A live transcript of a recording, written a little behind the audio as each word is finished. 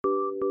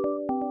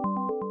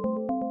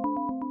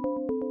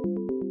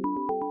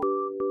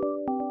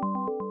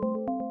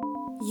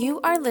You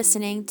are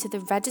listening to the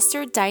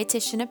Registered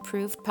Dietitian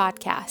Approved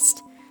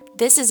podcast.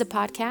 This is a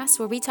podcast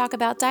where we talk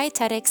about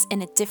dietetics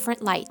in a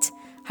different light,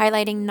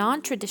 highlighting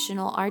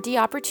non-traditional RD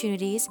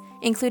opportunities,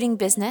 including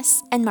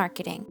business and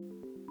marketing.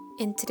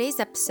 In today's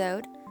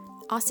episode,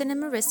 Austin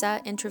and Marissa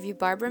interview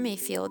Barbara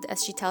Mayfield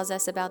as she tells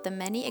us about the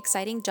many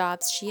exciting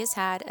jobs she has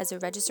had as a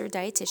registered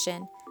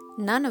dietitian,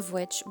 none of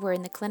which were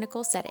in the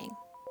clinical setting.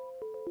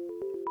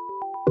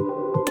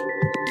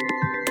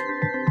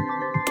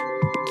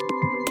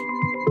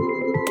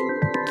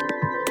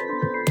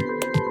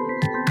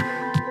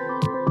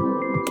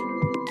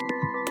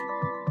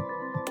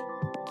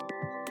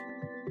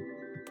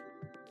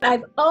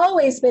 I've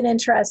always been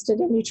interested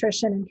in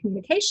nutrition and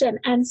communication.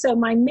 And so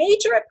my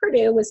major at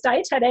Purdue was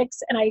dietetics,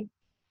 and I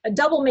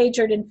double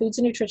majored in foods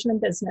and nutrition and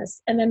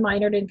business, and then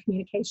minored in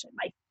communication.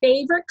 My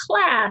favorite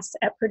class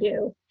at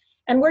Purdue,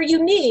 and we're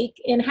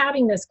unique in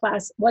having this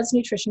class, was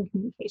nutrition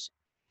communication.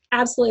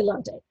 Absolutely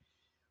loved it.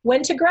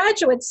 Went to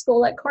graduate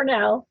school at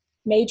Cornell,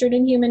 majored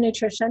in human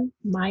nutrition,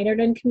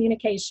 minored in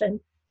communication.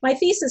 My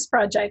thesis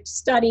project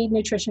studied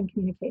nutrition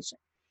communication.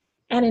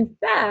 And in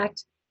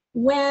fact,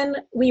 when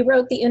we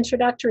wrote the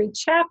introductory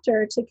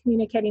chapter to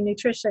Communicating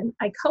Nutrition,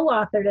 I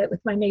co-authored it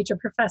with my major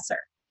professor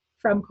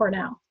from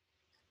Cornell.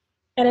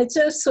 And it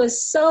just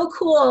was so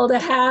cool to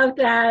have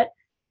that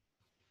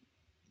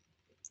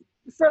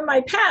from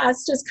my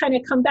past just kind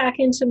of come back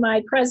into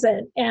my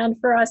present, and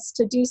for us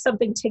to do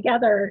something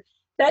together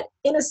that,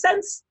 in a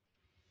sense,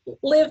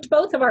 lived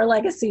both of our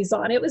legacies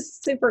on. It was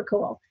super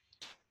cool.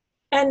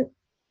 And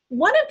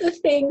one of the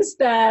things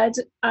that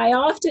I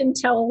often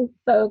tell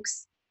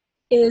folks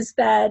is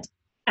that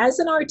as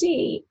an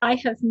RD, I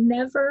have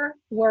never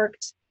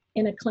worked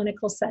in a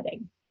clinical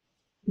setting.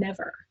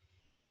 Never,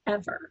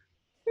 ever.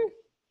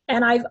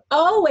 And I've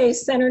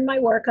always centered my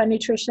work on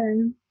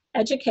nutrition,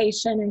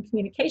 education, and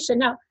communication.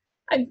 Now,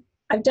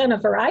 I've done a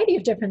variety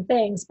of different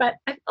things, but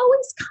I've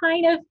always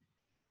kind of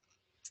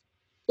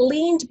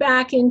leaned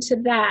back into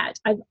that.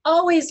 I've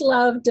always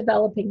loved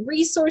developing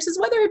resources,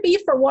 whether it be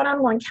for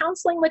one-on-one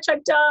counseling, which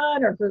I've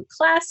done, or group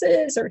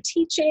classes, or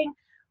teaching,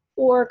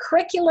 or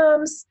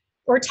curriculums,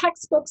 or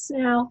textbooks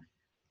now.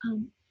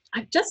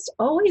 I've just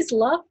always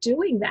loved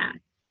doing that.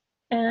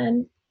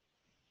 And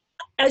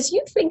as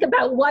you think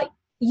about what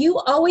you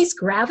always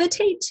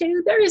gravitate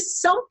to, there is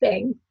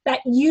something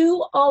that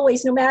you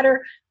always, no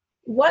matter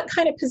what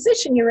kind of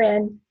position you're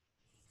in,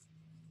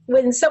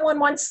 when someone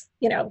wants,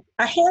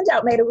 a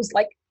handout made, it was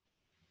like,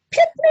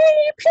 pick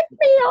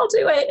me, I'll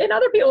do it. And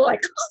other people are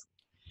like,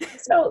 oh.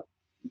 So,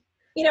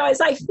 as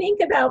I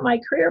think about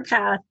my career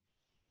path,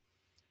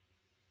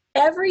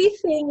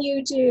 everything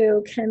you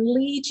do can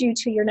lead you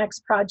to your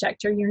next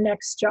project or your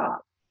next job.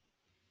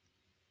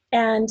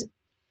 And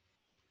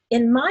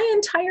in my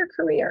entire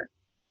career,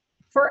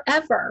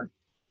 forever,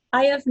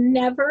 I have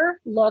never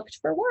looked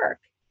for work.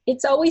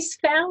 It's always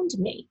found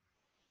me.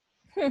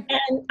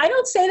 And I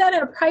don't say that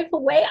in a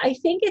prideful way. I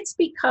think it's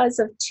because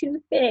of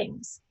two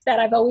things that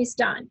I've always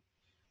done.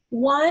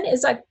 One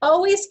is I've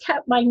always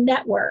kept my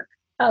network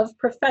of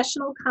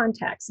professional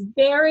contacts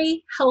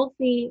very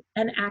healthy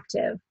and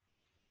active.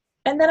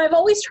 And then I've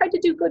always tried to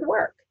do good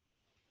work.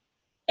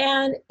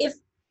 And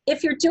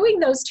if you're doing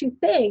those two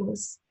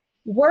things,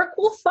 work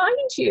will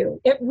find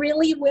you. It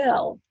really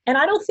will. And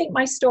I don't think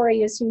my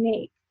story is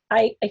unique.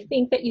 I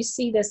think that you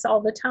see this all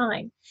the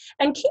time.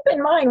 And keep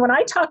in mind, when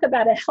I talk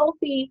about a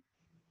healthy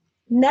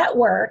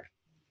network,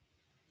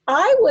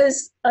 I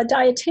was a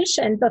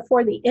dietitian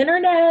before the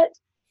internet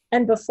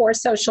and before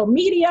social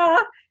media.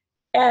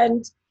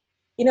 And,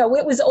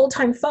 it was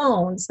old-time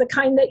phones, the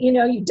kind that,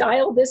 you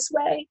dial this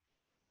way.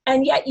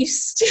 And yet you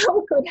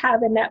still could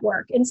have a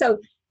network. And so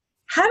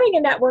having a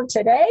network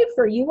today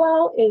for you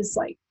all is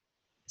like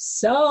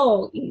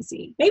so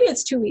easy. Maybe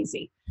it's too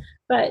easy,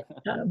 but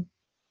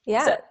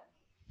yeah. So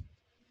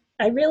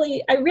I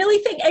really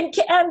think,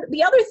 and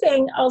the other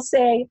thing I'll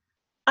say,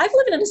 I've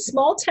lived in a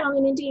small town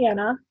in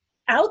Indiana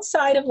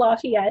outside of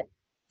Lafayette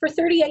for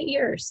 38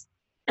 years.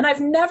 And I've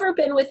never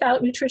been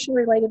without nutrition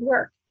related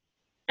work.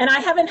 And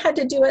I haven't had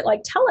to do it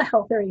like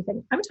telehealth or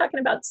anything. I'm talking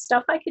about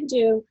stuff I can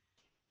do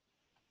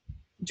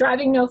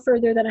driving no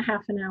further than a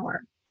half an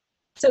hour.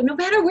 So no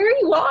matter where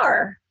you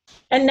are,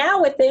 and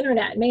now with the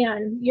internet,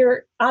 man,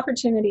 your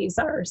opportunities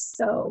are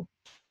so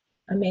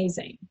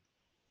amazing.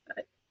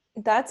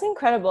 That's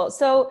incredible.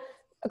 So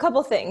a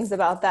couple things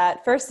about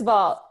that. First of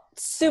all,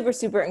 super,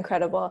 super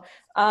incredible.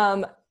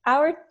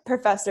 Our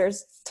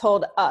professors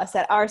told us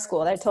at our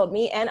school, they told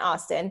me and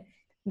Austin,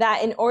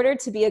 that in order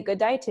to be a good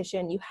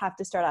dietitian, you have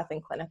to start off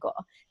in clinical.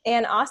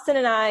 And Austin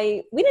and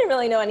I, we didn't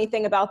really know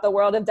anything about the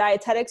world of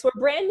dietetics. We're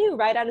brand new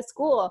right out of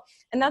school.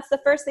 And that's the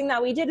first thing that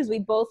we did, is we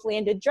both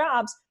landed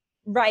jobs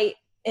right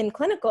in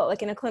clinical,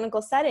 like in a clinical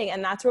setting.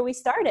 And that's where we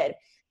started.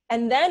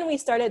 And then we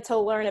started to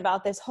learn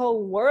about this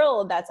whole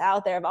world that's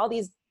out there of all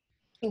these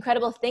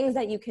incredible things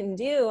that you can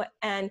do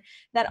and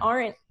that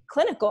aren't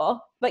clinical,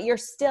 but you're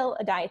still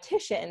a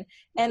dietitian.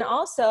 And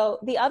also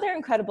the other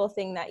incredible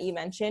thing that you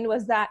mentioned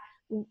was that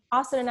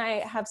Austin and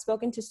I have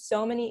spoken to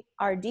so many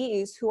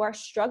RDs who are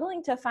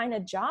struggling to find a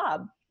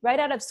job right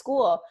out of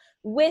school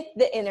with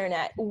the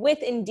internet,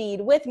 with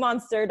Indeed, with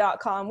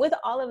Monster.com, with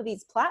all of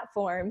these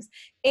platforms,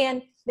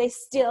 and they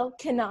still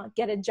cannot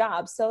get a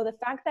job. So the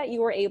fact that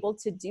you were able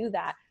to do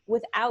that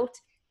without,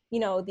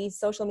 these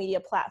social media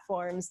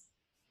platforms,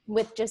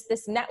 with just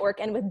this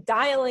network and with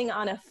dialing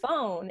on a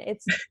phone,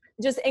 it's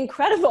just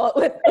incredible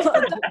with the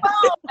phone,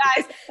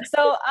 guys.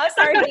 So us,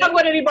 I don't have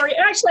one anymore.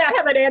 Actually, I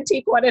have an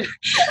antique one.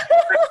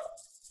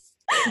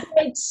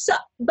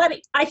 But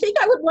I think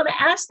I would want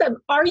to ask them,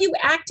 are you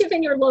active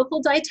in your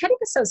local dietetic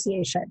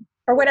association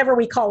or whatever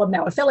we call them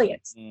now,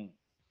 affiliates?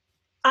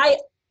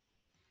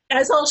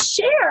 As I'll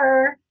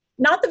share,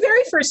 not the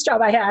very first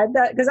job I had,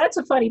 because that's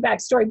a funny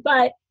backstory,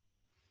 but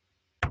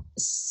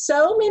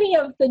so many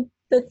of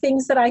the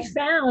things that I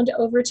found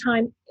over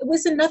time, it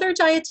was another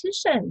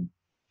dietitian.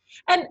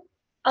 And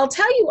I'll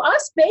tell you,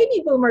 us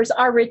baby boomers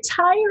are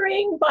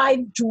retiring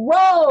by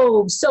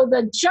droves. So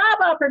the job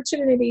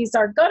opportunities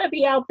are going to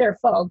be out there,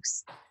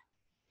 folks.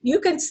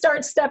 You can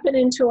start stepping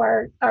into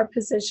our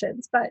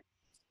positions, but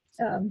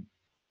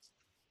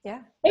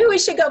yeah, maybe we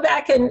should go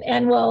back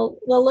and we'll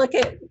look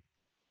at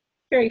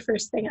very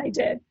first thing I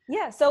did.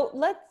 Yeah. So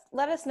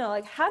let us know,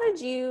 like, how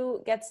did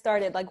you get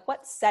started? Like,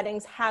 what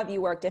settings have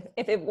you worked?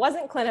 If it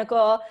wasn't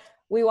clinical,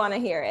 we want to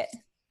hear it.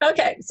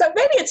 Okay. So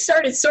maybe it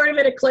started sort of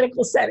in a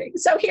clinical setting.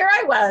 So here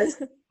I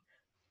was,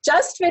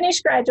 just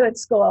finished graduate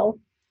school.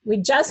 We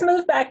just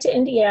moved back to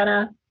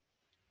Indiana,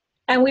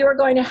 and we were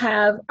going to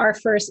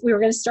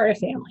start a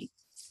family.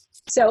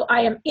 So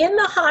I am in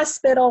the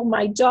hospital.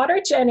 My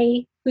daughter,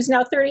 Jenny, who's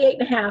now 38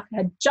 and a half,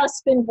 had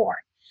just been born.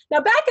 Now,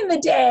 back in the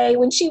day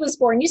when she was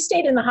born, you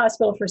stayed in the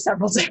hospital for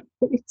several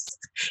days,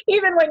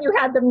 even when you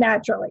had them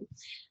naturally.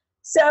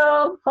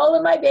 So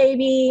holding my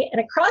baby, and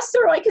across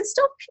the room, I can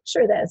still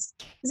picture this,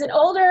 is an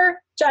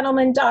older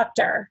gentleman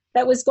doctor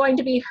that was going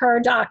to be her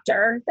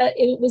doctor, that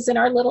it was in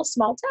our little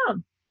small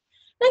town.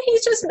 And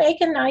he's just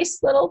making nice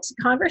little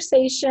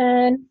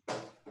conversation.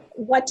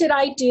 What did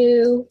I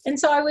do? And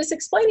so I was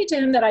explaining to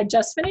him that I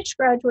just finished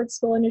graduate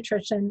school in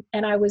nutrition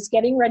and I was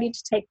getting ready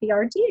to take the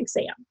RD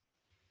exam.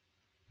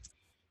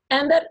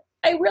 And that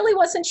I really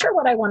wasn't sure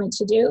what I wanted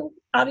to do.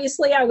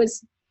 Obviously, I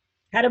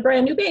had a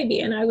brand new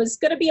baby and I was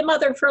going to be a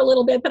mother for a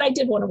little bit, but I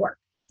did want to work.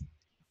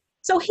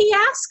 So he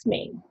asked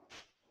me,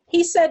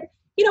 he said,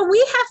 we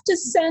have to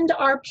send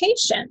our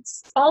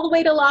patients all the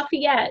way to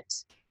Lafayette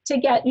to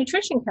get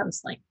nutrition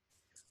counseling.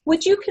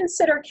 Would you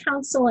consider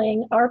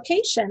counseling our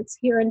patients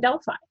here in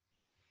Delphi?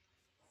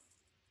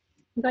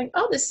 I'm going,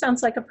 oh, this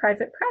sounds like a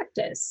private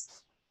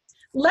practice.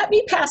 Let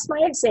me pass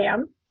my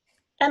exam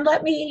and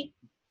let me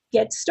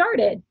get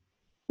started.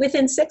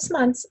 Within 6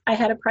 months, I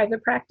had a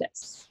private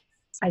practice.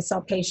 I saw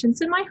patients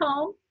in my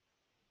home.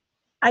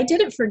 I did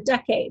it for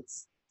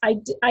decades.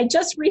 I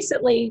just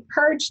recently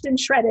purged and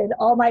shredded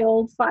all my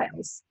old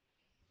files.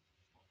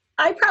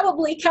 I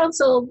probably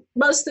counseled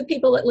most of the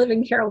people that live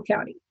in Carroll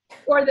County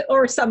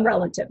or some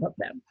relative of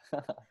them.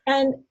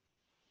 And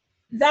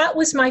that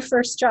was my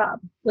first job,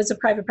 was a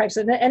private practice.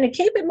 And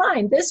keep in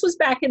mind, this was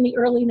back in the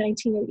early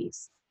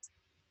 1980s.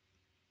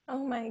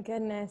 Oh my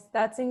goodness,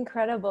 that's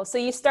incredible. So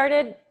you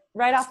started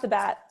right off the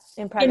bat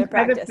in private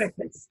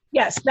practice.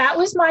 Yes, that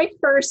was my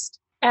first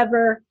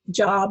ever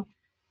job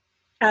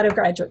out of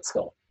graduate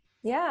school.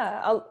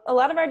 Yeah, a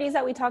lot of RDs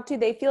that we talk to,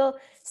 they feel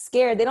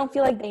scared. They don't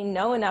feel like they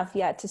know enough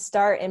yet to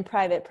start in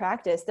private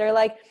practice. They're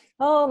like,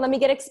 oh, let me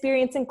get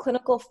experience in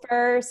clinical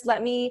first.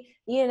 Let me,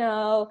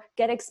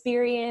 get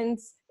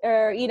experience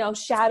or,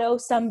 shadow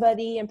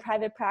somebody in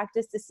private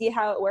practice to see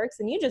how it works.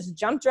 And you just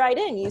jumped right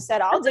in. You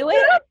said, I'll do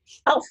it.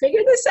 I'll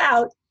figure this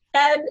out.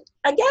 And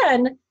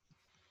again,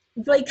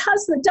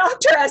 because the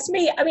doctor asked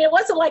me, it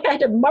wasn't like I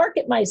had to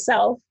market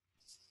myself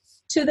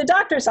to the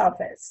doctor's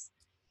office.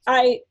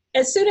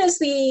 As soon as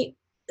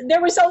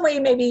there was only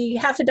maybe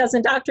half a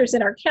dozen doctors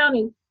in our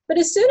county, but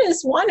as soon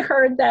as one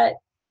heard that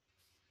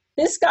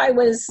this guy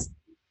was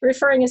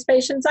referring his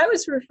patients, I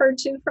was referred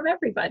to from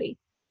everybody.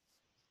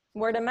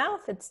 Word of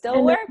mouth, it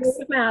still works.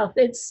 Word of mouth,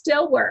 it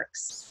still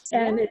works.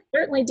 And it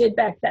certainly did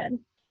back then.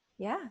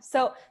 Yeah.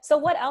 So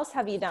what else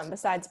have you done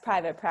besides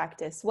private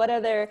practice? What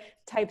other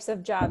types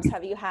of jobs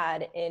have you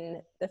had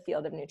in the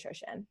field of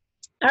nutrition?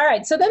 All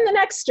right. So then the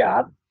next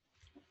job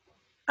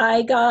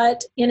I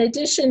got, in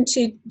addition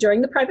to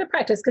during the private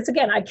practice, because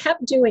again, I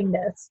kept doing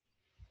this,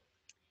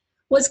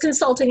 was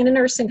consulting in a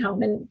nursing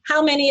home. And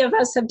how many of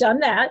us have done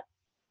that?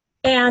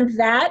 And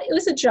it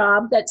was a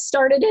job that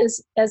started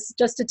as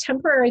just a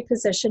temporary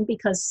position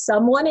because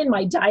someone in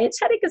my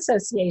dietetic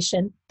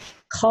association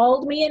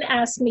called me and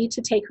asked me to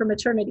take her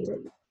maternity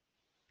leave.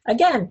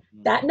 Again,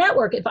 that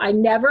network, if I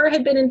never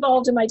had been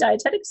involved in my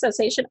dietetic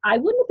association, I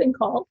wouldn't have been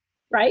called,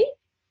 right?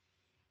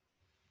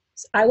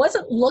 I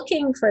wasn't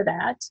looking for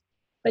that,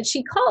 but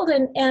she called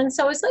and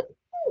so I was like,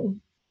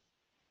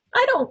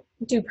 I don't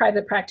do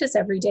private practice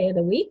every day of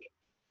the week.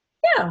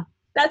 Yeah,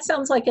 that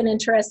sounds like an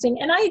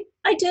interesting, and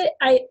I did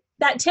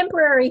that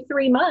temporary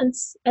 3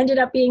 months ended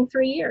up being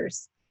 3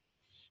 years.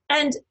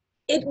 And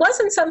it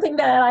wasn't something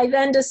that I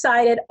then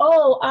decided,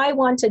 oh, I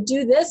want to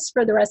do this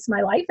for the rest of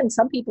my life. And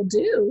some people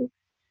do.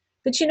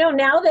 But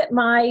now that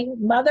my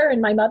mother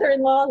and my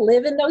mother-in-law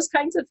live in those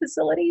kinds of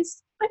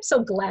facilities, I'm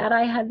so glad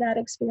I had that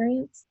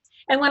experience.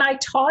 And when I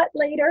taught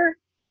later,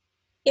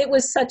 it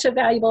was such a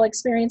valuable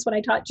experience when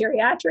I taught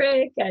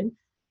geriatric. And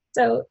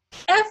so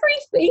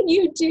everything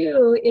you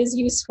do is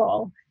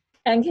useful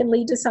and can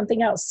lead to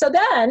something else. So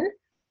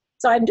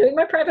I'm doing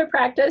my private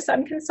practice,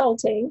 I'm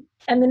consulting,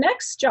 and the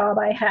next job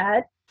I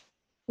had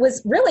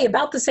was really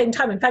about the same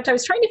time. In fact, I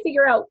was trying to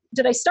figure out,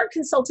 did I start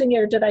consulting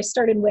or did I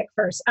start in WIC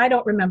first? I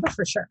don't remember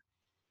for sure.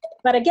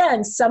 But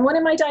again, someone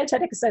in my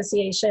dietetic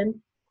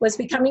association was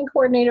becoming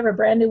coordinator of a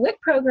brand new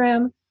WIC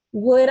program.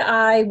 Would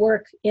I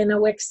work in a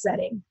WIC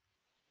setting?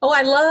 Oh,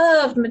 I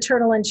loved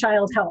maternal and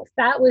child health.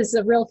 That was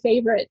a real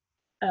favorite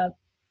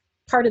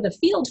part of the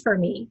field for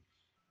me.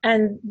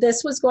 And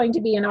this was going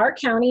to be in our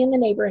county and the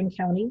neighboring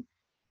county.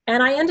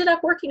 And I ended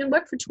up working in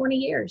WIC for 20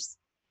 years.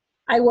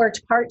 I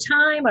worked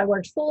part-time, I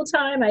worked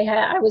full-time,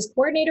 I was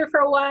coordinator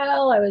for a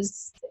while, I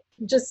was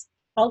just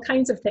all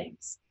kinds of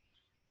things.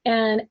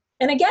 And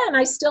again,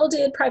 I still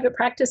did private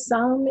practice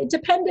some. It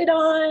depended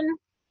on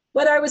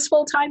whether I was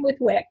full-time with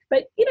WIC.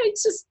 But,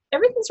 it's just,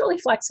 everything's really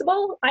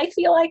flexible, I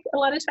feel like, a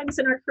lot of times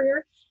in our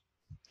career.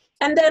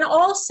 And then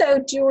also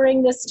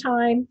during this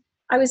time,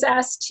 I was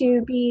asked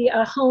to be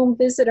a home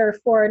visitor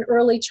for an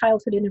early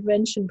childhood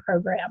intervention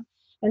program.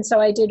 And so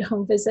I did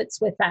home visits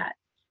with that.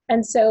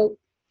 And so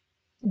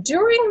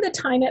during the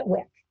time at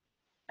WIC,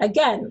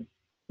 again,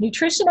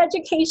 nutrition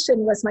education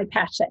was my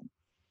passion.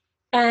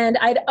 And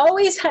I'd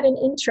always had an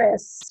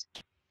interest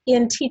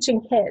in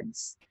teaching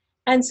kids.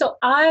 And so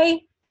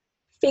I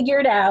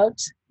figured out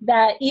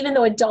that even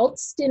though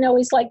adults didn't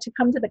always like to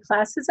come to the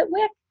classes at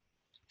WIC,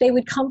 they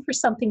would come for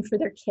something for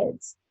their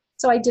kids.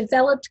 So I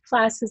developed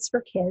classes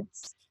for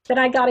kids. Then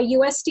I got a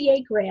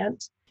USDA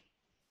grant.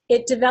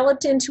 It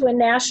developed into a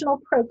national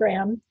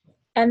program.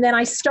 And then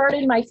I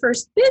started my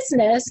first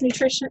business,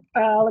 nutrition,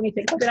 let me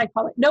think, what did I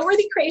call it?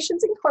 Noteworthy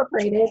Creations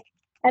Incorporated.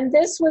 And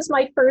this was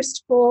my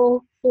first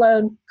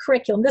full-blown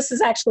curriculum. This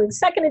is actually the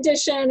second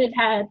edition. It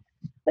had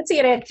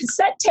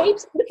cassette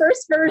tapes, the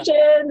first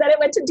version, then it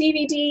went to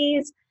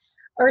DVDs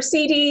or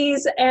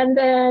CDs, and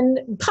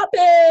then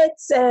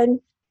puppets and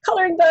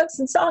coloring books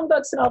and song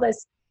books and all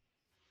this.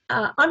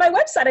 On my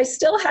website, I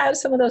still have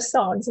some of those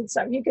songs and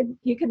stuff.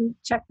 You can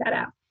check that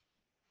out.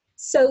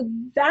 So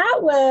that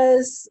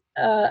was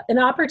an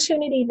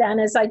opportunity then.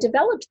 As I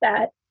developed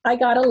that, I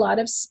got a lot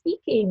of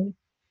speaking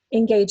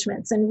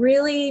engagements, and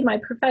really my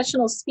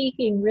professional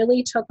speaking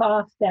really took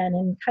off then.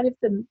 In kind of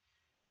the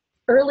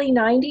early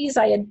 90s,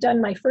 I had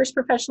done my first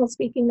professional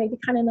speaking, maybe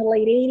kind of in the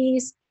late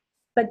 80s,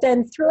 but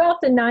then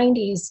throughout the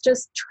 90s,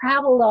 just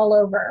traveled all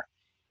over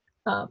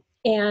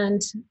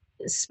and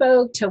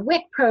spoke to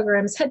WIC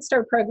programs, Head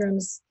Start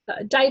programs,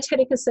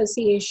 dietetic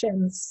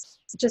associations,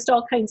 just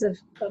all kinds of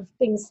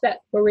things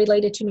that were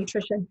related to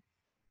nutrition,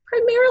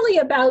 primarily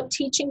about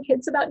teaching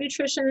kids about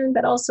nutrition,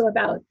 but also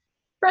about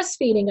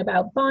breastfeeding,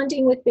 about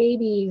bonding with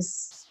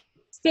babies.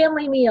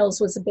 Family meals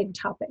was a big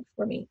topic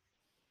for me.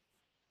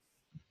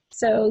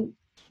 So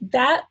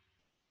that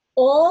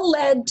all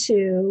led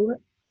to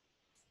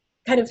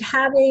kind of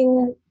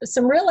having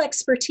some real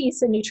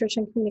expertise in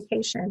nutrition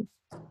communication.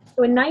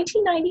 So in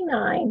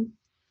 1999,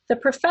 the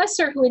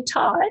professor who had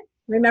taught,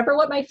 remember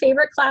what my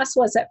favorite class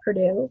was at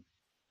Purdue,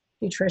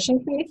 nutrition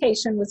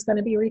communication, was going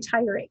to be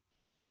retiring.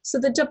 So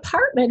the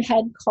department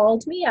had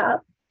called me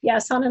up,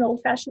 yes, on an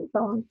old-fashioned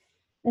phone,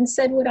 and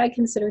said, would I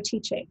consider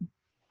teaching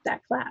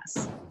that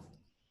class?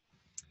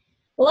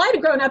 Well, I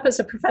had grown up as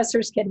a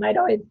professor's kid, and I'd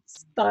always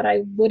thought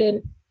I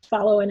wouldn't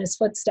follow in his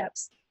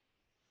footsteps.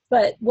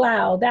 But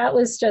wow, that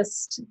was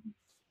just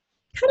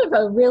kind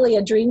of really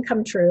a dream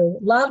come true.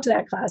 Loved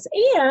that class.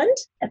 And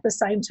at the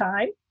same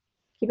time,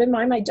 keep in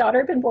mind, my daughter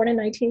had been born in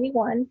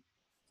 1981.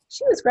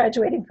 She was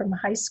graduating from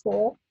high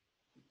school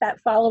that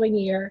following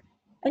year,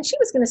 and she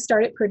was going to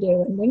start at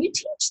Purdue. And when you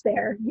teach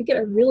there, you get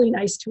a really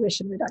nice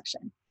tuition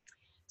reduction.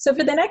 So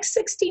for the next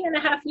 16 and a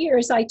half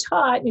years, I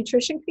taught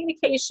nutrition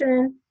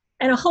communication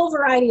and a whole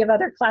variety of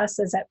other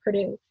classes at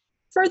Purdue.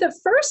 For the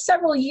first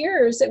several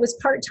years, it was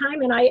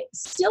part-time, and I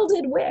still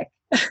did WIC.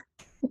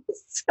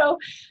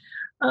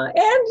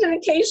 And an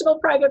occasional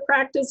private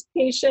practice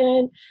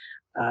patient,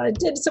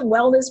 did some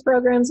wellness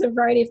programs, a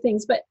variety of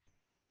things. But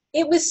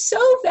it was so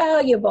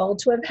valuable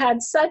to have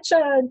had such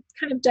a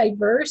kind of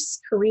diverse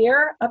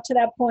career up to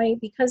that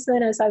point, because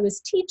then as I was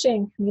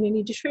teaching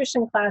community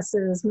nutrition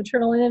classes,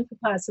 maternal and infant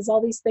classes,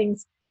 all these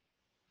things,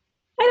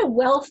 I had a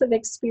wealth of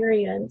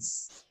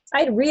experience.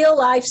 I had real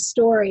life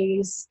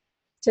stories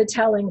to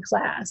tell in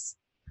class.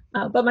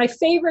 But my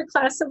favorite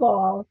class of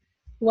all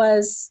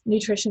was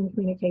nutrition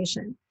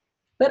communication.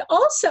 But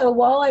also,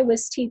 while I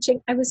was teaching,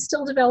 I was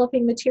still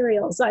developing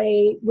materials.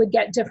 I would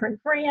get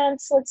different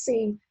grants.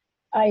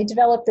 I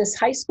developed this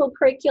high school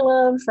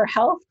curriculum for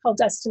health called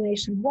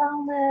Destination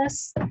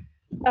Wellness.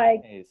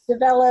 I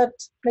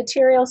developed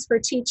materials for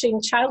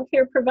teaching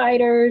childcare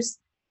providers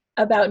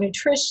about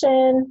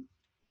nutrition.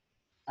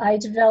 I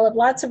developed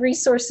lots of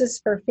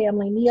resources for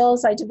family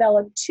meals. I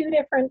developed 2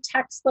 different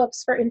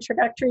textbooks for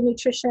introductory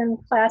nutrition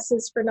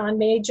classes for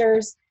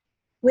non-majors.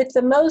 with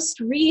the most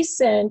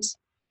recent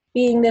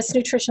being this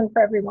Nutrition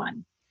for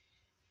Everyone.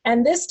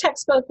 And this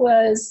textbook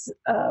was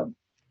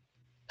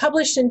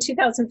published in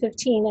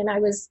 2015, and I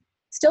was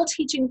still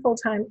teaching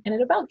full-time, and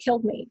it about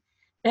killed me.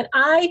 And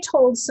I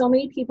told so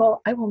many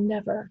people, I will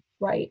never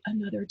write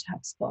another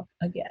textbook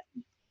again.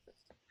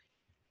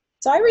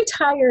 So I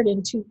retired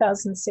in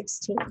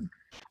 2016.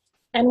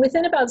 And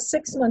within about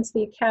 6 months,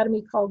 the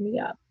Academy called me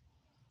up.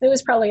 It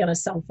was probably on a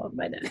cell phone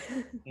by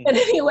then. But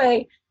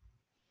anyway,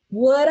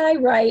 would I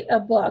write a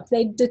book?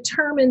 They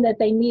determined that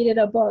they needed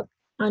a book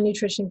on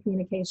nutrition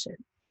communication.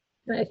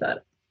 And I thought,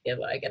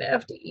 am I going to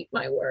have to eat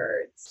my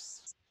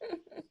words?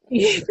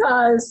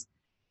 Because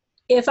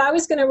if I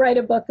was going to write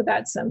a book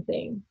about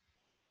something,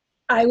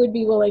 I would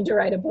be willing to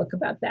write a book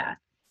about that.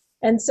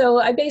 And so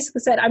I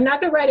basically said, I'm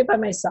not going to write it by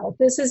myself.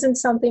 This isn't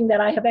something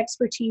that I have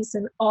expertise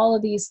in all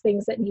of these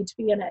things that need to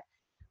be in it.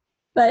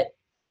 But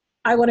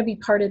I want to be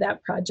part of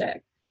that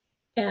project.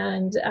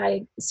 And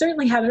I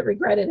certainly haven't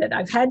regretted it.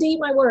 I've had to eat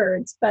my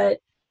words, but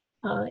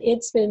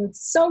it's been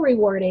so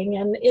rewarding.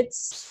 And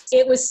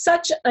it was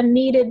such a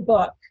needed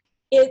book.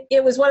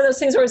 It was one of those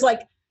things where it's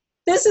like,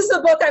 this is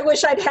the book I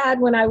wish I'd had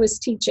when I was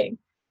teaching.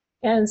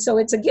 And so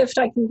it's a gift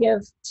I can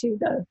give to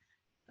the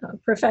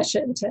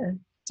profession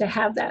to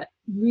have that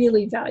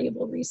really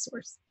valuable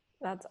resource.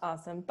 That's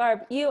awesome.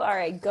 Barb, you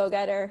are a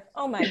go-getter.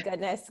 Oh my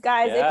goodness.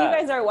 Guys, Yeah. if you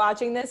guys are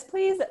watching this,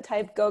 please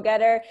type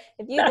go-getter.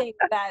 If you think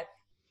that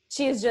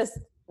she's just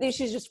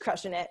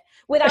crushing it.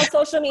 Without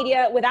social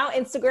media, without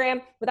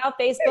Instagram, without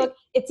Facebook,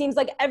 it seems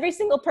like every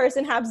single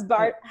person has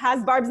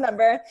Barb's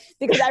number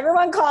because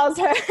everyone calls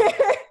her.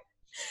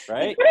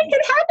 Right? But it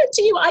can happen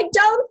to you. I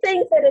don't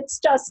think that it's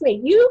just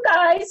me. You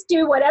guys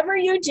do whatever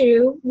you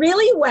do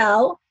really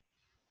well,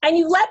 and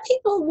you let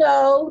people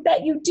know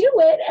that you do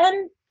it,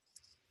 and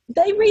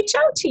they reach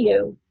out to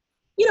you.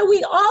 You know,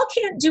 we all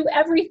can't do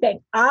everything.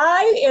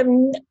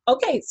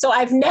 So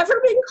I've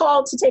never been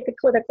called to take a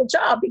clinical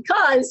job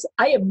because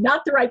I am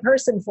not the right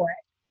person for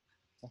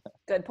it.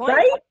 Good point.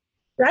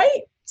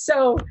 Right?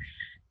 So,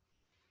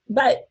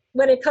 but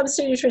when it comes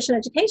to nutrition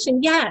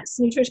education, yes,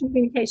 nutrition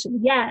communication,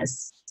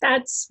 yes,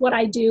 that's what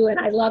I do, and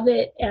I love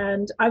it,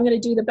 and I'm going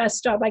to do the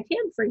best job I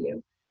can for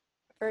you.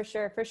 For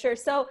sure.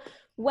 So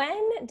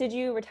when did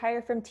you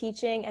retire from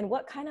teaching, and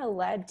what kind of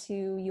led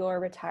to your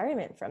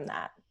retirement from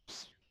that?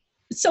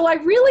 So I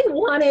really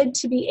wanted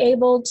to be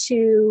able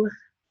to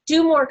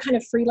do more kind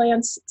of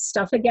freelance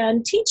stuff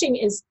again. Teaching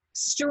is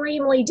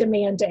extremely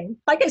demanding.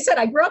 Like I said,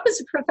 I grew up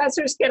as a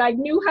professor's kid. I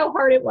knew how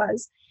hard it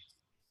was.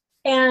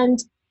 And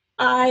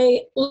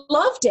I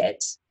loved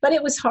it, but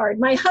it was hard.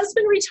 My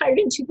husband retired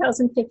in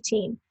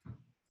 2015,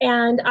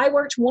 and I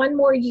worked one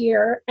more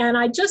year, and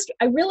I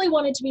really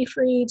wanted to be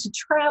free to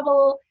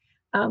travel.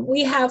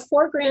 We have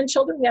 4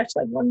 grandchildren. We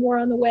actually have one more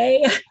on the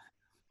way.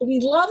 We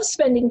love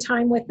spending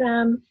time with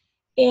them,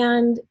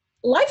 and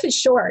life is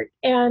short.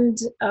 And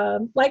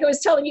like I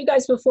was telling you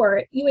guys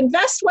before, you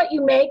invest what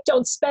you make,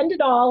 don't spend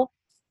it all,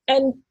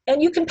 and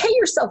you can pay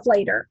yourself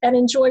later and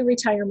enjoy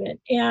retirement.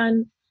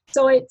 And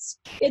so it's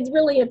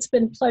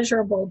been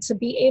pleasurable to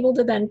be able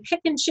to then pick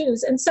and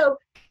choose. And so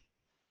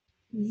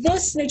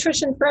this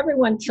Nutrition for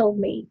Everyone killed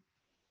me,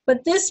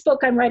 but this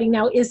book I'm writing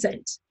now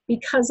isn't,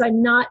 because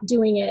I'm not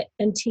doing it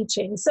and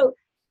teaching. So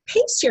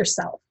pace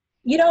yourself.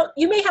 You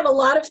may have a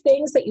lot of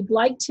things that you'd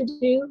like to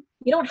do.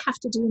 You don't have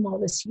to do them all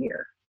this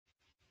year.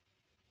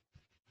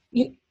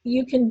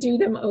 You can do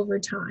them over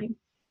time.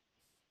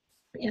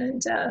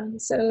 And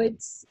so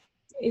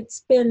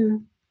it's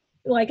been,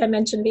 like I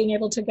mentioned, being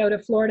able to go to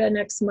Florida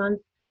next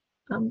month.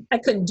 I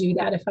couldn't do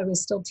that if I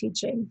was still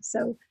teaching.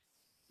 So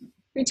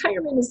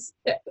retirement is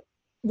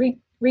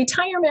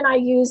retirement I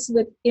use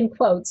in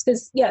quotes,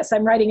 because yes,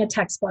 I'm writing a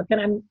textbook,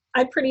 and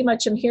I pretty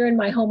much am here in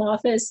my home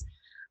office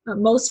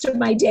most of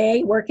my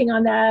day working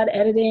on that,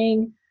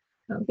 editing,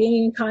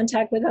 being in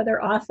contact with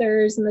other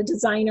authors and the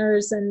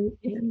designers and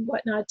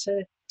whatnot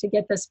to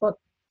get this book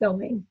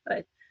going.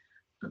 But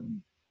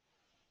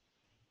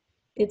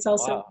it's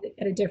also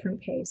at a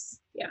different pace.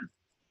 Yeah,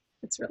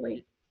 it's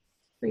really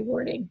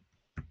rewarding.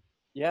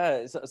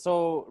 Yeah.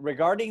 So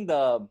regarding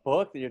the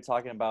book that you're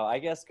talking about, I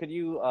guess, could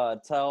you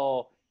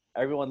tell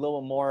everyone a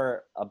little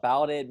more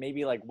about it?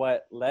 Maybe like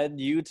what led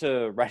you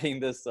to writing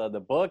this,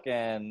 the book,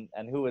 and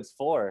who it's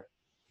for?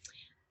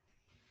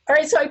 All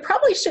right. So I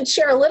probably should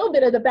share a little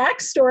bit of the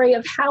backstory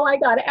of how I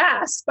got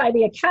asked by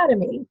the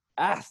Academy.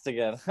 Asked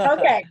again.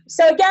 Okay.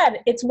 So again,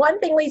 it's one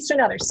thing leads to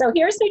another. So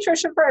here's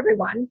Nutrition for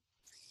Everyone.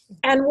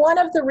 And one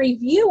of the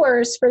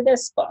reviewers for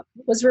this book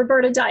was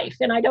Roberta Dife.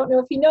 And I don't know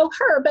if you know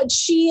her, but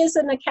she is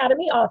an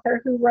Academy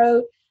author who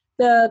wrote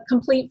the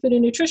Complete Food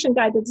and Nutrition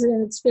Guide that's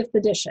in its 5th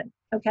edition.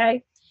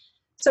 Okay.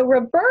 So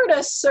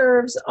Roberta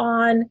serves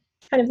on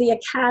kind of the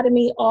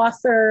Academy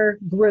author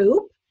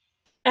group.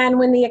 And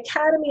when the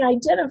Academy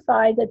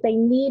identified that they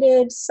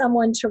needed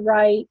someone to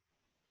write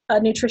a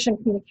nutrition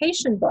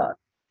communication book,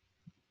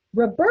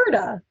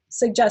 Roberta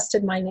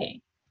suggested my name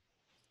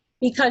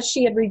because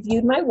she had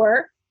reviewed my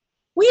work.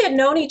 We had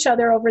known each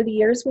other over the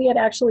years. We had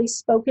actually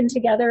spoken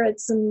together at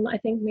some, I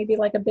think maybe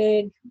like a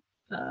big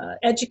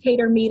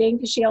educator meeting,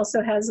 because she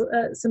also has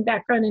some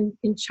background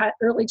in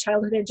early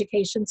childhood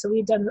education. So we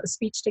had done a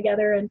speech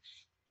together,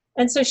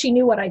 and so she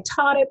knew what I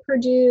taught at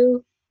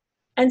Purdue.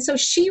 And so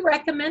she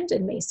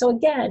recommended me. So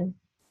again,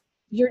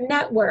 your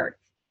network,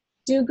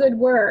 do good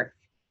work.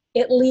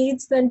 It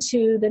leads then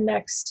to the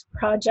next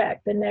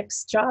project, the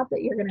next job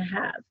that you're going to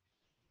have.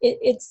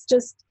 It's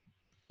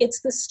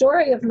the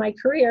story of my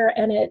career,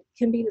 and it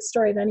can be the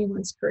story of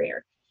anyone's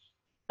career.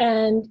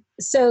 And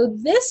so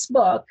this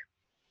book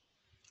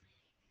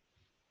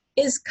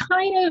is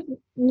kind of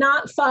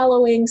not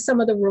following some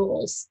of the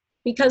rules,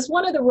 because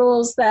one of the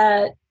rules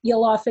that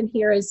you'll often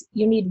hear is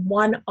you need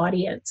one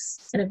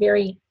audience and a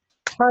very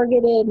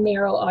targeted,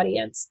 narrow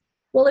audience.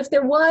 Well, if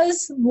there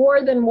was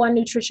more than one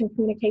nutrition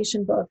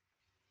communication book,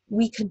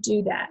 we could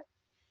do that.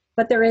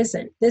 But there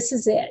isn't. This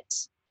is it.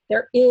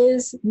 There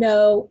is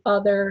no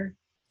other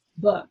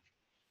book.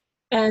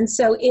 And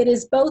so it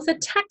is both a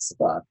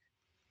textbook,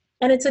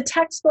 and it's a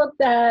textbook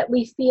that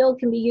we feel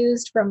can be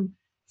used from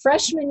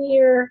freshman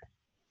year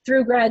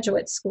through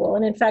graduate school.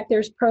 And in fact,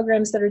 there's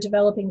programs that are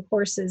developing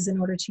courses in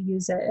order to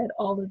use it at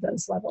all of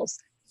those levels.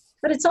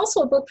 But it's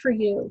also a book for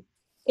you.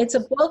 It's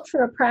a book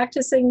for a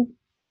practicing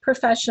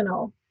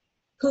professional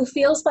who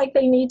feels like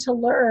they need to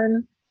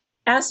learn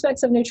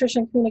aspects of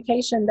nutrition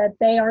communication that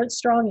they aren't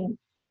strong in.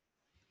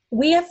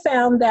 We have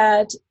found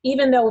that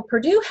even though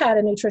Purdue had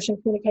a nutrition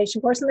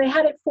communication course, and they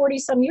had it 40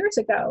 some years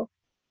ago,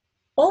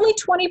 only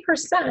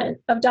 20%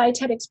 of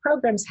dietetics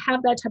programs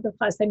have that type of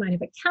class. They might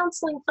have a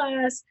counseling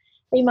class,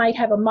 they might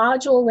have a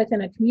module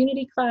within a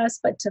community class,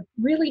 but to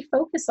really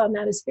focus on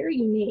that is very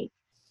unique.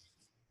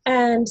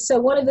 And so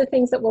one of the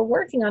things that we're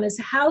working on is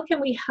how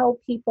can we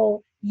help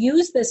people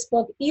use this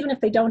book even if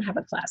they don't have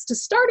a class? To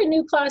start a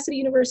new class at a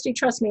university,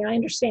 trust me, I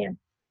understand.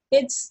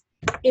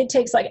 It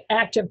takes like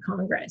active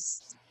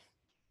Congress.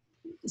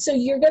 So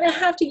you're going to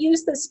have to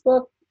use this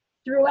book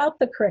throughout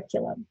the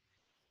curriculum,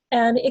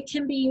 and it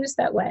can be used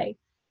that way.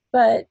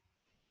 But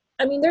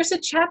I mean, there's a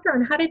chapter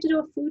on how to do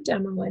a food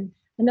demo, and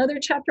another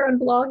chapter on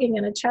blogging,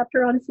 and a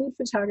chapter on food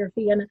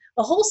photography, and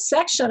a whole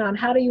section on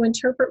how do you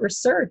interpret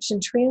research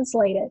and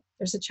translate it.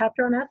 There's a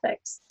chapter on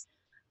ethics,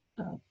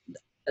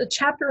 a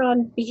chapter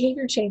on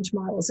behavior change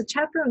models, a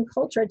chapter on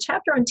culture, a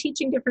chapter on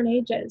teaching different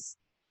ages,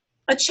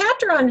 a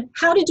chapter on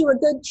how to do a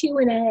good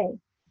Q&A,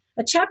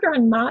 a chapter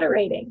on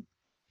moderating.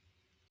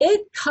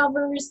 It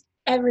covers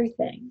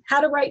everything.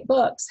 How to write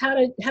books, how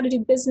to do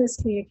business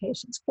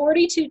communications.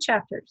 42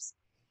 chapters.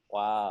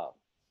 Wow.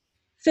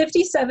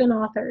 57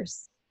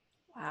 authors.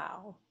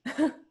 Wow.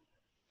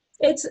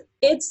 It's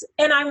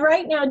and I'm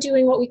right now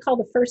doing what we call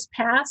the first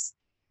pass,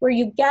 where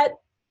you get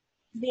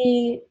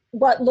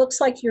what looks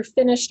like your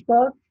finished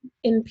book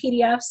in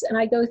PDFs, and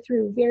I go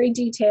through very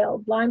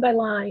detailed, line by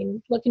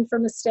line, looking for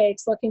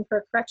mistakes, looking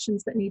for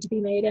corrections that need to be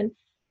made. And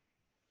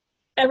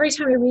every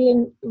time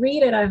I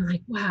read it, I'm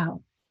like,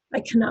 wow, I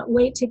cannot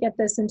wait to get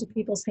this into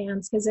people's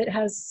hands, because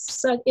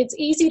it's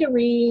easy to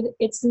read.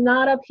 It's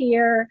not up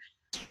here,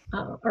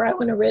 or I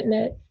wouldn't have written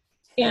it.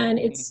 And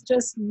it's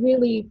just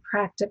really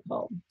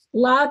practical.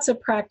 Lots of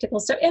practical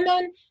stuff. And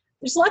then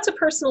there's lots of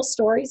personal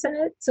stories in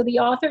it. So the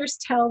authors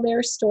tell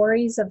their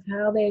stories of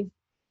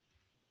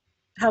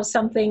how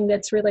something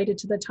that's related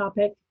to the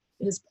topic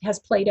has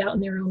played out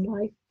in their own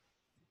life.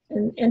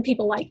 And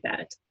people like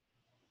that.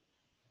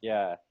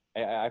 Yeah.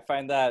 I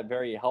find that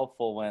very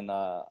helpful when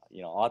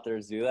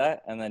authors do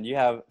that. And then you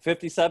have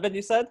 57,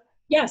 you said?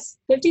 Yes,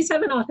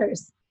 57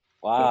 authors.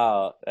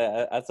 Wow,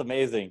 that's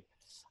amazing.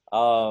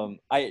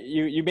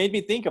 You made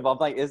me think about,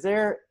 like, is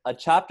there a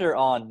chapter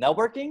on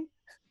networking?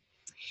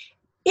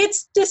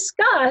 It's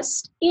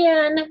discussed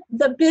in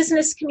the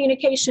business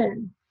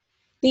communication,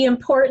 the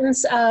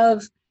importance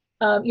of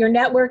your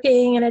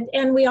networking,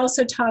 and we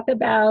also talk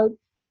about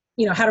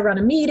how to run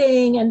a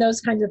meeting and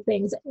those kinds of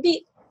things.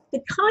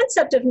 The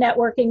concept of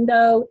networking,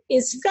 though,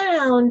 is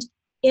found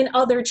in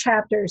other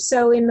chapters.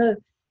 So in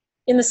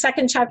the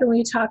second chapter, when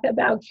you talk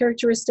about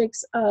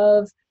characteristics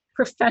of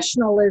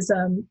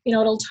professionalism,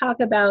 it'll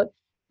talk about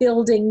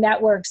building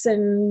networks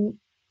and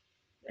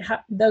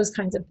those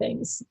kinds of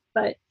things,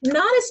 but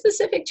not a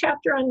specific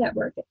chapter on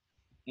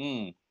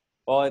networking.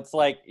 Well, it's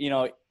like,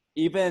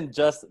 even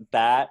just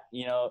that,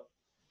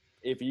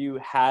 if you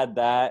had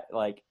that,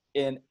 like,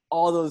 in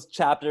all those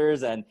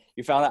chapters and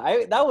you found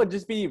that would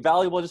just be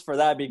valuable just for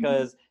that,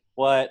 because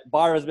what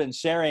Barbara's been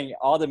sharing,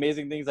 all the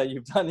amazing things that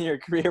you've done in your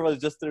career was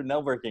just through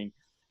networking,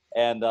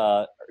 and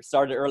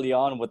started early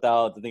on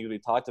without the things we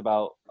talked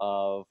about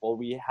of what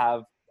we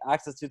have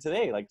access to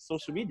today, like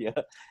social media.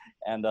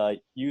 And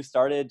you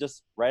started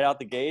just right out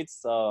the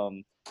gates,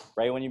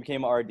 right when you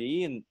became RD,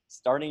 and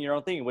starting your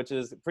own thing, which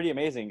is pretty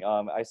amazing.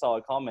 I saw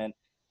a comment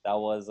that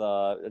was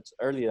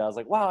earlier. I was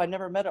like, wow, I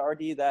never met an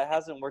RD that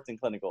hasn't worked in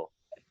clinical.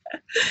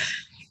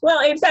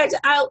 Well, in fact,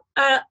 I'll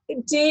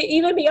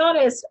even be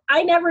honest,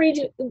 I never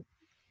even,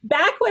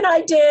 back when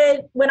I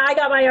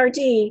got my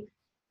RD,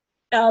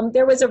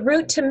 there was a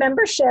route to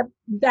membership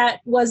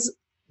that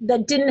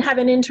didn't have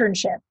an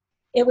internship.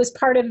 It was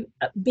part of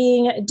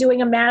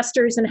doing a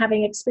master's and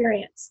having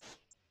experience.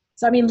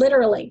 So, I mean,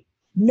 literally,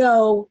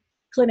 no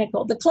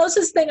clinical. The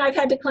closest thing I've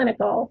had to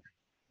clinical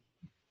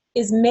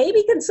is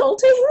maybe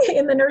consulting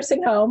in the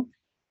nursing home,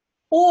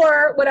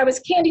 or when I was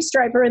candy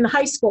striper in the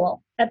high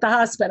school at the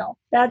hospital.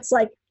 That's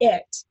like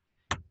it.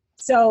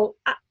 So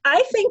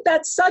I think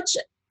that's such,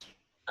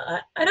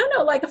 I don't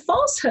know, like a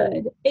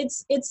falsehood.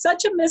 It's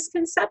such a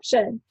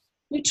misconception.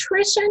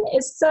 Nutrition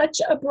is such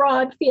a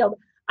broad field.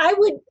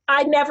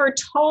 I never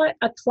taught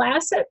a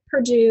class at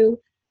Purdue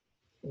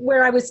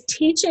where I was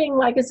teaching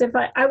like as if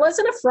I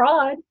wasn't a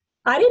fraud.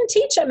 I didn't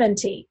teach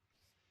MNT.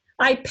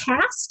 I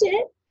passed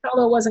it,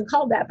 although it wasn't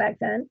called that back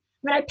then.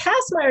 When I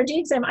passed my RD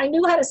exam, I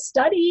knew how to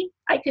study.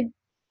 I could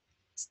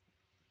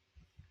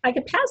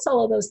pass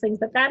all of those things,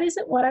 but that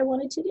isn't what I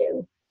wanted to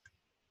do.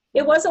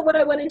 It wasn't what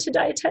I went into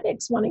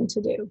dietetics wanting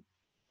to do.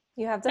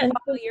 You have to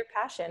follow your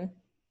passion.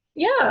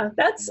 Yeah,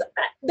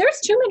 there's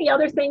too many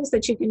other things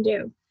that you can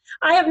do.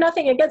 I have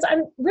nothing against,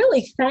 I'm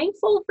really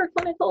thankful for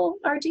clinical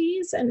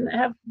RDs and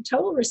have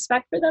total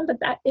respect for them, but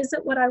that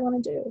isn't what I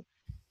want to do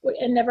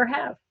and never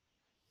have.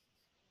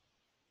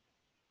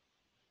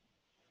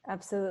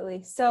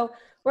 Absolutely. So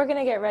we're going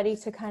to get ready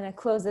to kind of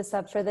close this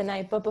up for the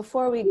night. But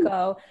before we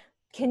go,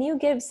 can you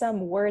give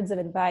some words of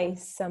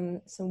advice,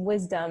 some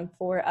wisdom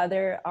for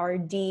other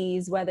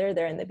RDs, whether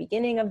they're in the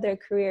beginning of their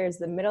careers,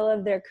 the middle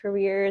of their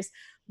careers?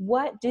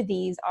 What do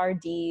these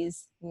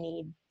RDs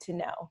need to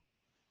know?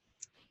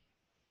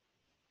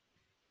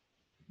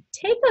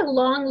 Take a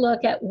long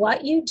look at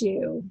what you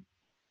do,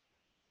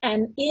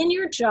 and in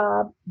your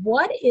job,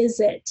 what is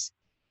it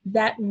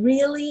that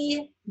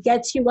really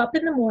gets you up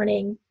in the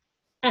morning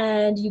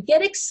and you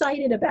get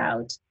excited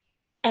about,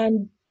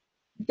 and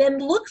then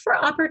look for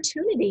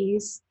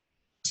opportunities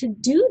to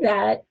do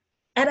that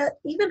at an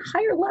even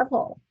higher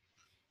level.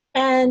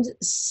 And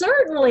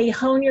certainly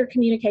hone your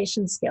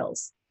communication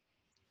skills.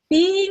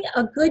 Being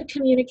a good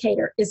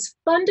communicator is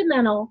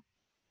fundamental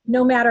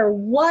no matter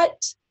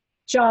what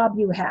job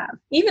you have,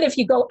 even if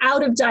you go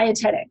out of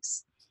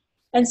dietetics.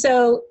 And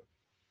so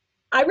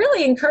I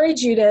really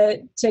encourage you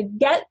to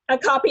get a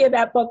copy of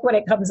that book when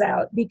it comes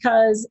out,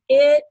 because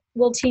it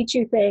will teach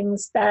you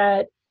things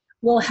that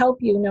will help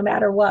you no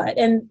matter what.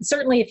 And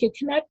certainly if you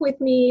connect with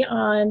me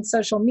on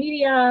social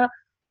media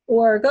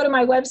or go to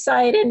my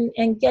website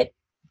and get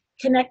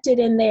connected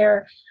in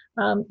there,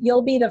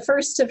 you'll be the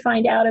first to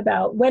find out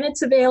about when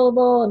it's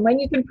available and when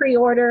you can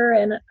pre-order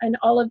and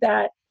all of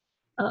that.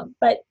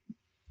 But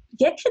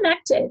get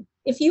connected.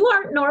 If you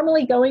aren't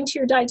normally going to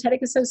your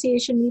dietetic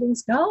association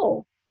meetings,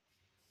 go.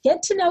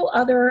 Get to know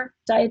other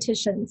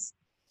dietitians.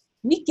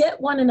 We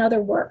get one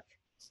another work.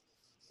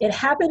 It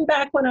happened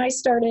back when I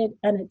started,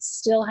 and it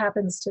still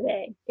happens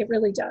today. It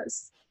really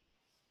does.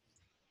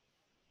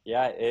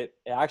 Yeah, it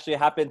actually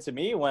happened to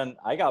me when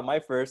I got my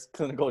first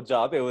clinical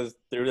job. It was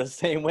through the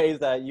same ways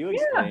that you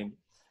explained.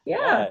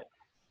 Yeah.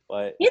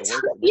 But it's,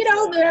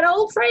 that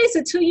old phrase,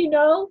 it's who you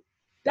know,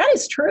 that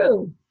is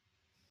true.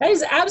 That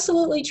is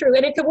absolutely true.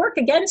 And it could work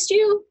against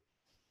you,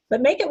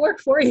 but make it work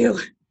for you.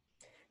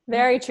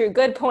 Very true.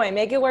 Good point.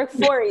 Make it work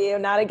for you,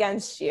 not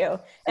against you.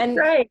 And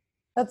that's right.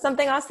 That's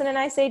something Austin and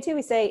I say too.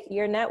 We say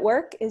your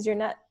network is your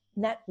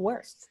net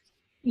worth.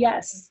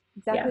 Yes.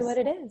 Exactly what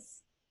it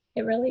is.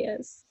 It really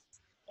is.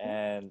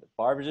 And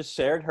Barbara just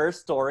shared her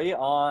story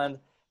on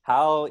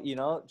how,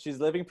 she's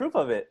living proof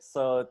of it.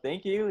 So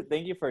thank you.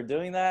 Thank you for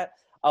doing that.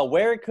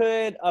 Where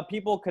could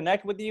people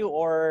connect with you,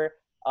 or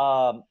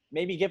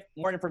maybe get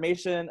more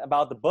information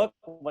about the book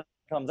when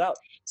it comes out?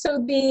 So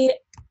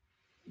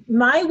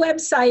my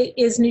website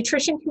is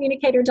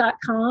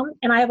nutritioncommunicator.com,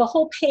 and I have a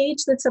whole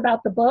page that's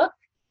about the book.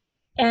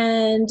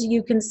 And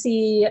you can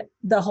see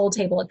the whole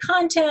table of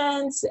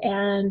contents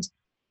and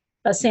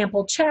a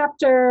sample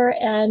chapter.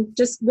 And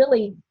just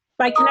really,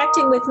 by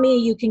connecting with me,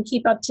 you can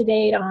keep up to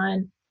date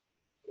on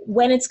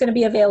when it's going to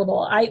be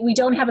available. We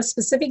don't have a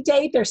specific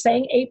date. They're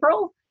saying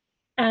April.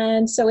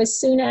 And so as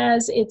soon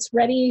as it's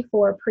ready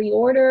for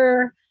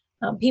pre-order,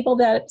 people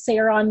that say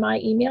are on my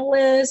email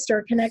list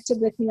or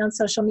connected with me on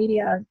social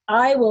media,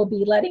 I will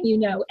be letting you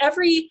know.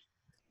 Every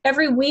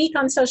week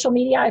on social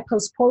media, I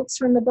post quotes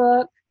from the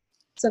book.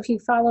 So if you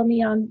follow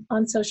me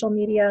on social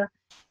media,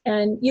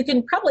 and you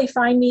can probably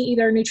find me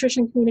either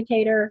Nutrition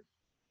Communicator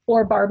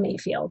or Barb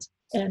Mayfield,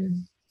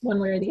 and one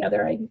way or the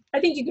other. I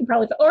think you can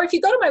probably, or if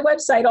you go to my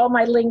website, all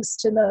my links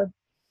to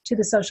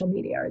the social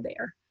media are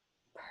there.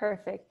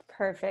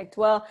 Perfect.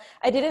 Well,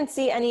 I didn't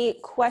see any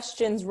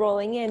questions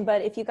rolling in,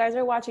 but if you guys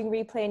are watching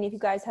replay and if you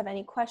guys have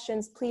any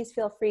questions, please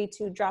feel free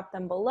to drop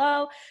them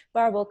below.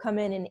 Barb will come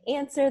in and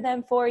answer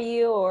them for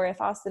you, or if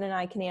Austin and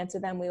I can answer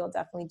them, we will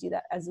definitely do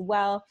that as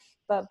well.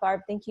 But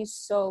Barb, thank you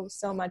so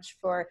much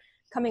for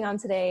coming on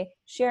today,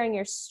 sharing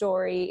your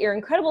story, your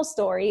incredible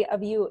story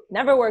of you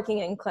never working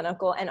in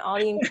clinical and all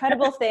the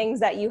incredible things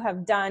that you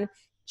have done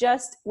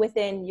just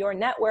within your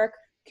network,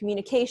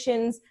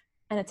 communications,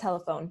 and a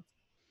telephone.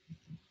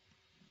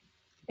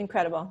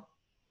 Incredible.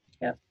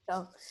 Yep.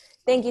 So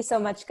thank you so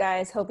much,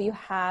 guys. Hope you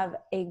have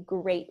a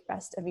great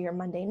rest of your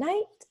Monday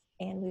night,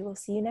 and we will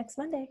see you next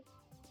Monday.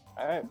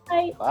 All right.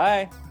 Bye.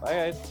 Bye.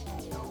 Bye, guys.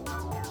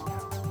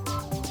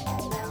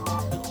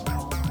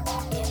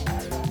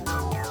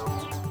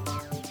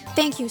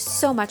 Thank you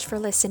so much for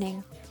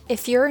listening.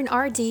 If you're an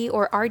RD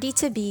or RD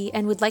to be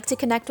and would like to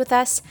connect with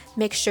us,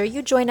 make sure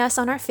you join us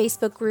on our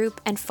Facebook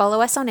group and follow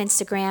us on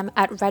Instagram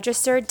at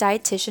Registered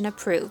Dietitian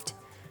Approved.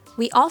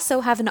 We also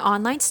have an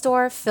online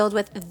store filled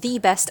with the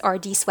best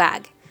RD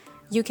swag.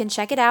 You can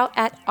check it out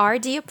at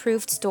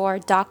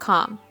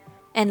rdapprovedstore.com.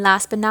 And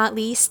last but not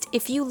least,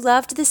 if you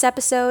loved this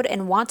episode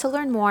and want to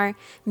learn more,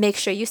 make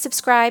sure you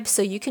subscribe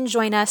so you can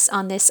join us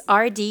on this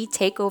RD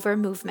takeover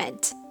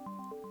movement.